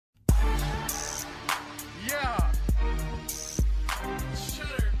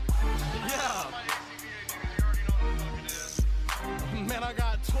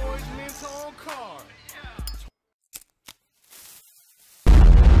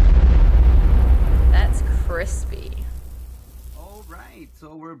Alright,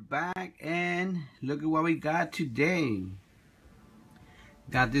 so we're back and look at what we got today.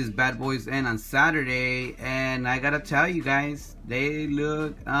 Got these bad boys in on Saturday, and I gotta tell you guys, they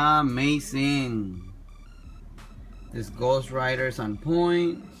look amazing. This Ghost Rider's on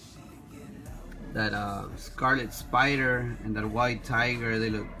point. That Scarlet Spider and that White Tiger,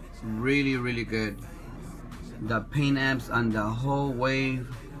 they look really, really good. The paint apps on the whole wave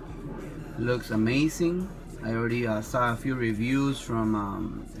looks amazing. I already saw a few reviews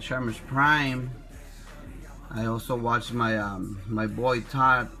from Sharmer's Prime. I also watched my my boy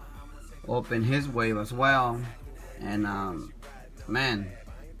Todd open his wave as well, and man,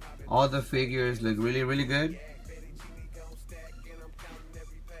 all the figures look really, really good.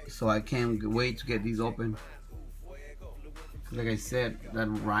 So I can't wait to get these open. Like I said, that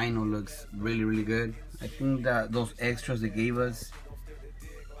Rhino looks really, really good. I think that those extras they gave us,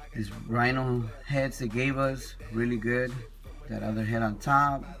 these Rhino heads they gave us, really good. That other head on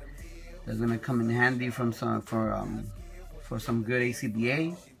top, that's gonna come in handy from some for some good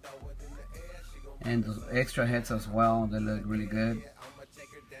ACBA. And those extra heads as well, they look really good.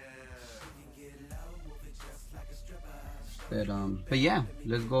 But yeah,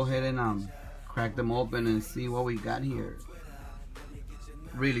 let's go ahead and crack them open and see what we got here.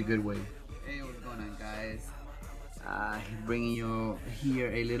 Really good way. Hey, what's going on, guys? Bringing you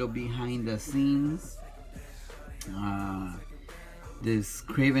here a little behind the scenes. This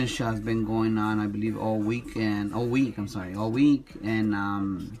Craven shot's been going on, I believe, all week. And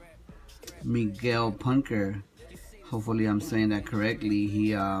Miguel Punker, hopefully I'm saying that correctly,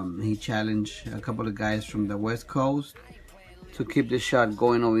 he challenged a couple of guys from the West Coast to keep the shot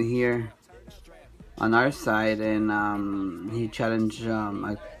going over here on our side, and he challenged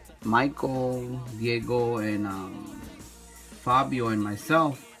Michael, Diego, and Fabio and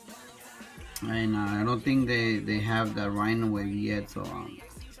myself, and I don't think they have the Rhino wave yet, so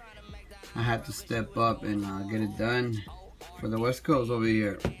I had to step up and get it done for the West Coast over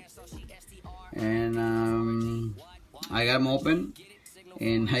here. And I got them open,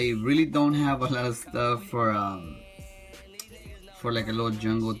 and I really don't have a lot of stuff for like a little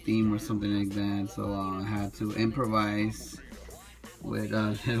jungle theme or something like that, so I had to improvise with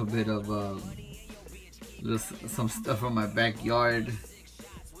a little bit of some stuff from my backyard.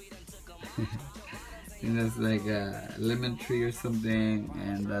 I think that's like a lemon tree or something,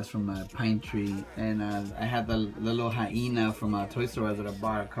 and that's from a pine tree. And I had the little hyena from Toys R Us that I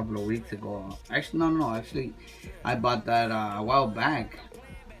bought a couple of weeks ago. Actually, no, actually I bought that a while back.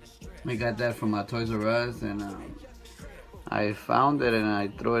 I got that from Toys R Us, and I found it and I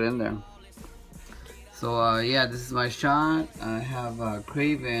threw it in there. So yeah, this is my shot. I have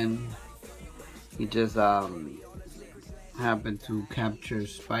Craven. He just happened to capture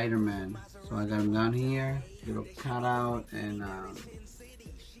Spider-Man. So I got him down here, little cutout and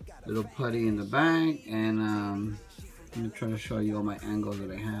little putty in the back. And I'm gonna try to show you all my angles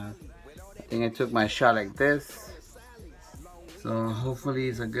that I have. I think I took my shot like this. So hopefully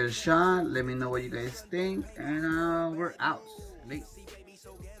it's a good shot. Let me know what you guys think, and we're out. Late.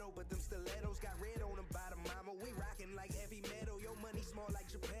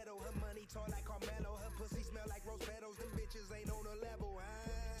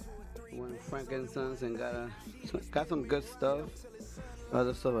 Went Frankincense and got some good stuff.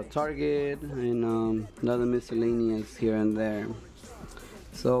 Other stuff at Target, and another miscellaneous here and there.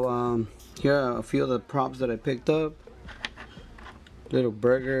 So here are a few of the props that I picked up. Little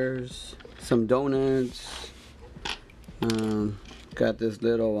burgers, some donuts. Got this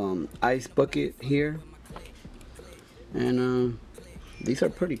little ice bucket here, and these are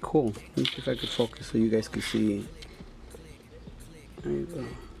pretty cool. Let me see if I could focus so you guys can see. There you go.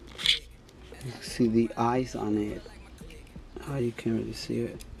 You can see the eyes on it. Oh, you can't really see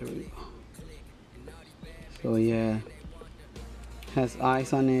it. There we go. So yeah, has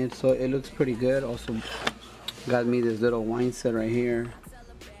eyes on it, so it looks pretty good. Also got me this little wine set right here,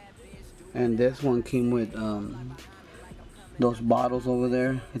 and this one came with those bottles over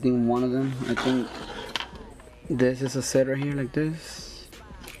there. I think one of them, I think this is a set right here like this.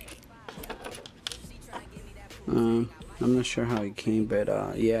 I'm not sure how it came, but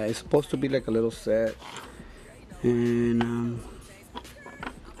yeah, it's supposed to be like a little set, and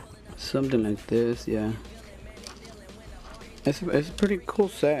something like this. Yeah, it's a pretty cool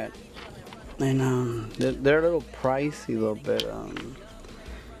set. And they're a little pricey though, but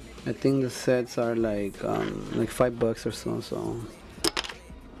I think the sets are like $5 or so. So,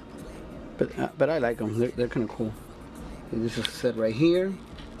 but I like them. They're kind of cool. This is a set right here,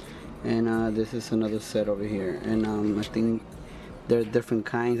 and this is another set over here. And I think there are different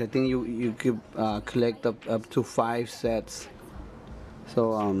kinds. I think you could collect up to 5 sets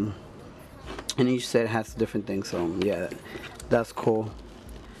So and each set has different things. So yeah, that's cool.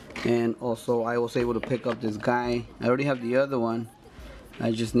 And also I was able to pick up this guy. I already have the other one.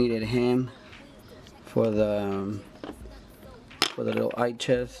 I just needed him for the little eye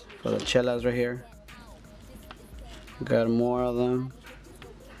chest, for the chelas right here. Got more of them.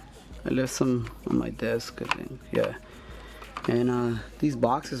 I left some on my desk, I think. Yeah. And these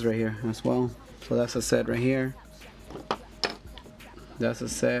boxes right here as well. So that's a set right here. That's a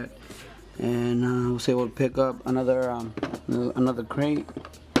set. And I was able to pick up another crate.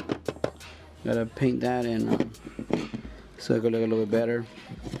 Gotta paint that and so it could look a little bit better.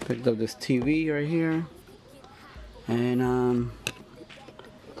 Picked up this TV right here. And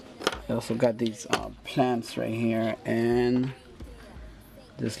I also got these plants right here and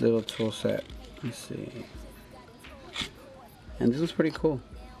this little tool set. Let's see. And this is pretty cool.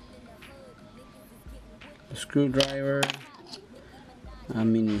 A screwdriver, a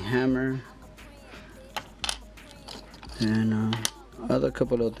mini hammer, and other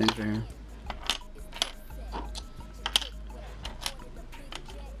couple little things right here.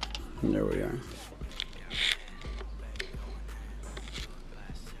 And there we are.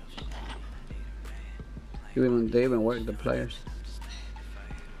 They even work the pliers.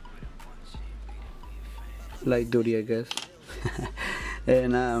 Light duty, I guess.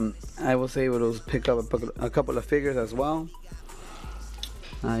 And I was able to pick up a couple of figures as well.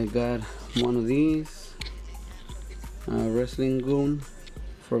 I got one of these, Wrestling Goon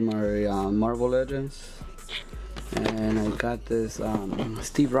from our Marvel Legends. And I got this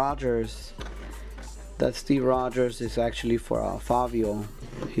Steve Rogers. That Steve Rogers is actually for Fabio.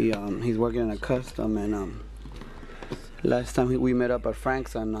 He's working in a custom, and last time we met up at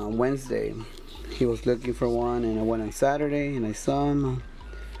Frank's on Wednesday, he was looking for one, and I went on Saturday and I saw him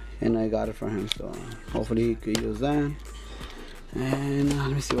and I got it for him. So hopefully he could use that. And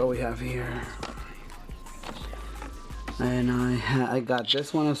let me see what we have here. And I got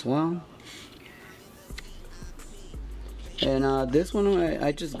this one as well. And this one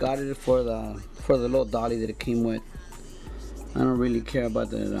I just got it for the little dolly that it came with. I don't really care about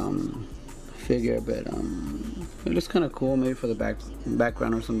the figure, but it looks kind of cool, maybe for the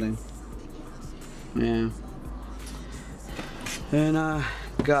background or something. Yeah. And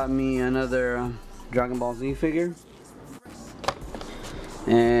got me another Dragon Ball Z figure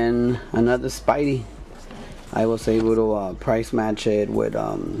and another Spidey. I was able to price match it with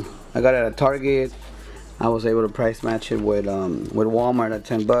I got it at Target. I was able to price match it with Walmart at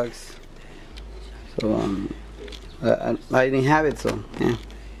 $10. So I didn't have it, so yeah.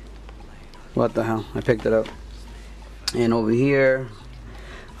 What the hell? I picked it up. And over here,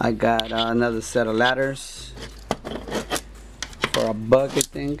 I got another set of ladders for $1, I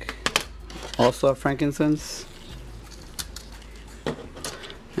think. Also a frankincense.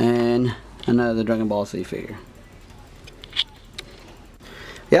 And another Dragon Ball Z figure.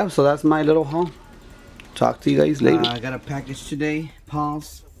 Yeah, so that's my little haul. Talk to you guys later. I got a package today,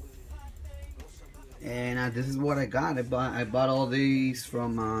 pause. And this is what I got. I bought all these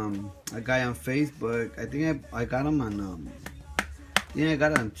from a guy on Facebook. I think I got them on I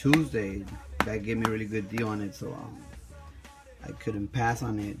got it on Tuesday. That gave me a really good deal on it, so I couldn't pass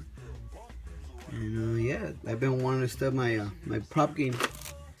on it. And yeah, I've been wanting to start my my prop game.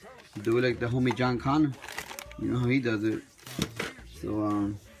 Do it like the homie John Connor. You know how he does it.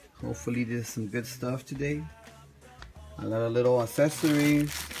 So hopefully there's some good stuff today. A lot of little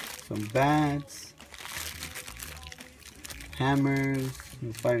accessories, some bats, hammers,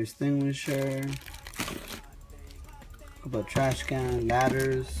 a fire extinguisher, a couple of trash cans,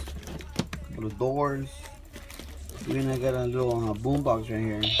 ladders, a couple of doors. Even I got a little boom box right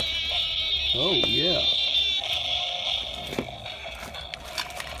here. Oh yeah.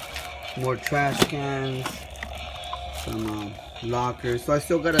 More trash cans, some lockers. So I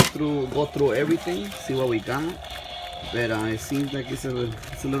still gotta go through everything, see what we got. But it seems like it's a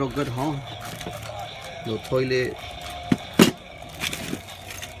little good haul. Little toilet.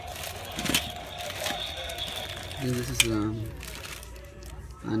 I think this is an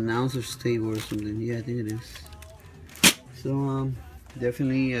announcer stable or something. Yeah, I think it is. So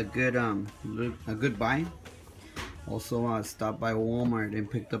definitely a good buy. Also stopped by Walmart and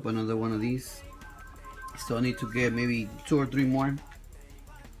picked up another one of these. Still need to get maybe 2 or 3 more.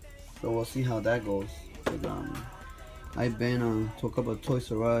 So we'll see how that goes. But, I've been to a couple of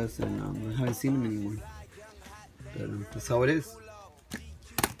Toys R Us and I haven't seen them anymore. But that's how it is.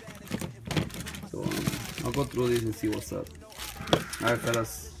 So I'll go through these and see what's up. Alright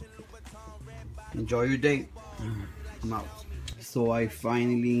fellas, enjoy your day. I'm out. So I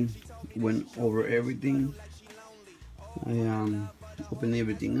finally went over everything. open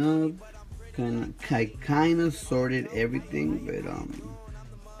everything up. I kind of sorted everything, but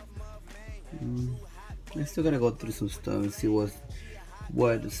I still gotta go through some stuff and see what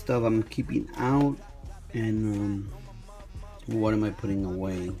stuff I'm keeping out and what am I putting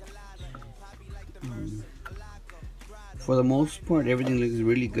away. For the most part, everything looks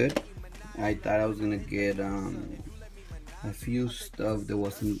really good. I thought I was gonna get a few stuff that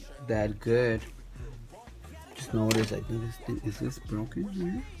wasn't that good. Just noticed, I think this thing, is this broken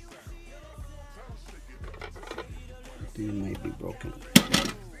here? I think it might be broken,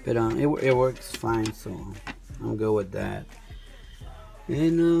 but it works fine, so I'm good with that.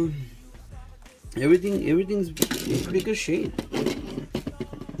 And everything's in pretty good shape.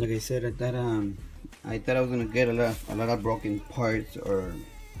 Like I said, I thought I was gonna get a lot of broken parts or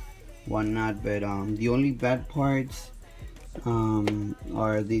whatnot, but the only bad parts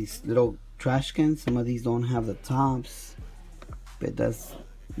are these little trash cans. Some of these don't have the tops, but that's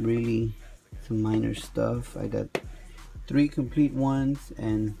really some minor stuff. I got 3 complete ones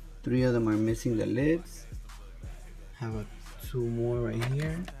and 3 of them are missing the lids. Have 2 more right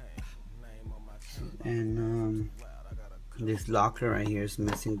here, and this locker right here is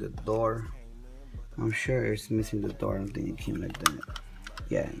missing the door. I'm sure it's missing the door. I don't think it came like that.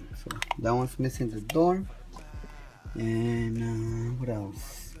 Yeah, so that one's missing the door. And what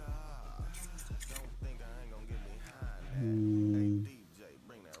else?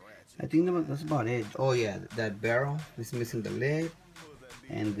 I think that's about it. Oh yeah, that barrel is missing the lid,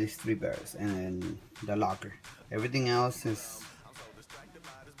 and these 3 barrels, and the locker. Everything else is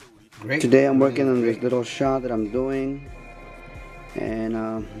great. Today I'm working on this little shot that I'm doing, and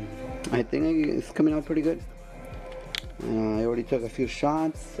I think it's coming out pretty good. I already took a few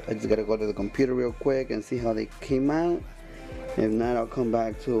shots. I just gotta go to the computer real quick and see how they came out. If not, I'll come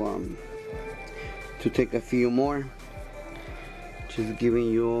back to take a few more. Just giving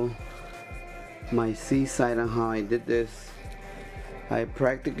you my seaside on how I did this. I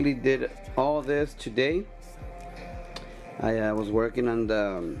practically did all this today. I was working on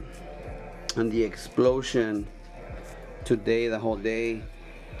the explosion today, the whole day.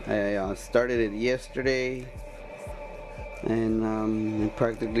 I started it yesterday, and I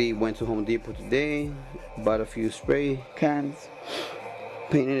practically went to Home Depot today, bought a few spray cans,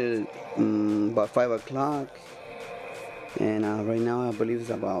 painted it about 5 o'clock, and right now I believe it's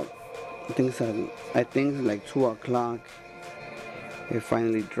about, I think it's like 2 o'clock. It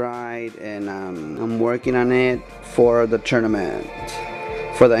finally dried, and I'm working on it for the tournament,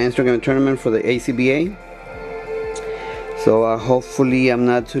 for the Instagram tournament for the ACBA. So hopefully I'm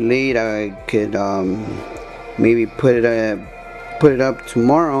not too late. I could maybe put it up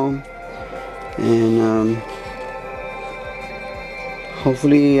tomorrow, and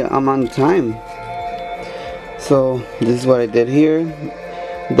hopefully I'm on time. So this is what I did here.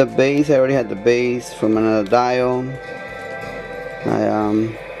 The base, I already had the base from another dial. I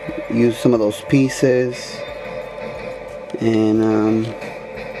used some of those pieces, and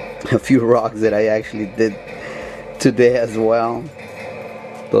a few rocks that I actually did today as well.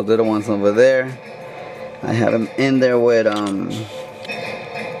 Those little ones over there, I had them in there with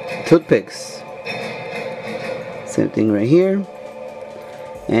toothpicks. Same thing right here.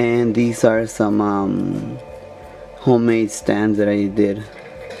 And these are some homemade stands that I did.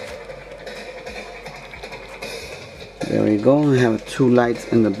 There we go. I have 2 lights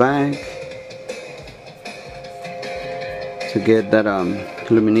in the back to get that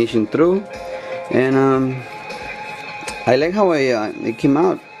illumination through, and I like how it came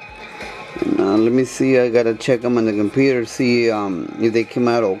out. And, let me see. I gotta check them on the computer, see if they came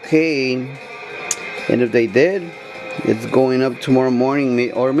out okay, and if they did, it's going up tomorrow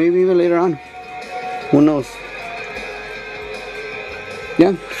morning, or maybe even later on. Who knows?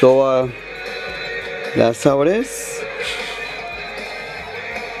 Yeah. So that's how it is.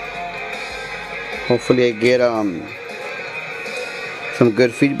 Hopefully I get some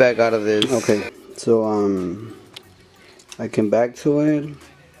good feedback out of this. Okay, so I came back to it.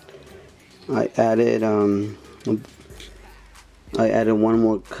 I added one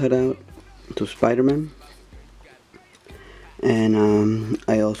more cutout to Spider-Man, and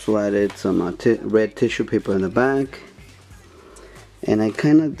I also added some red tissue paper in the back, and I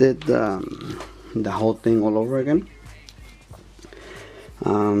kind of did the whole thing all over again.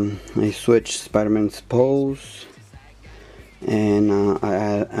 I switched Spider-Man's pose, and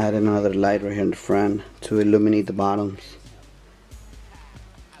I added another light right here in the front to illuminate the bottoms.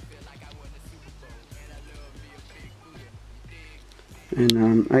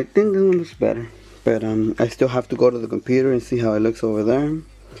 And I think this one looks better, but I still have to go to the computer and see how it looks over there,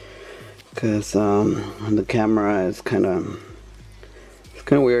 because the camera is kind of It's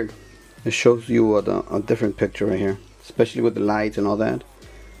kind of weird. It shows you a different picture right here, especially with the lights and all that.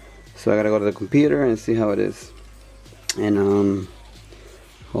 So I gotta go to the computer and see how it is, and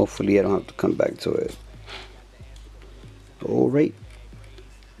hopefully I don't have to come back to it. All right.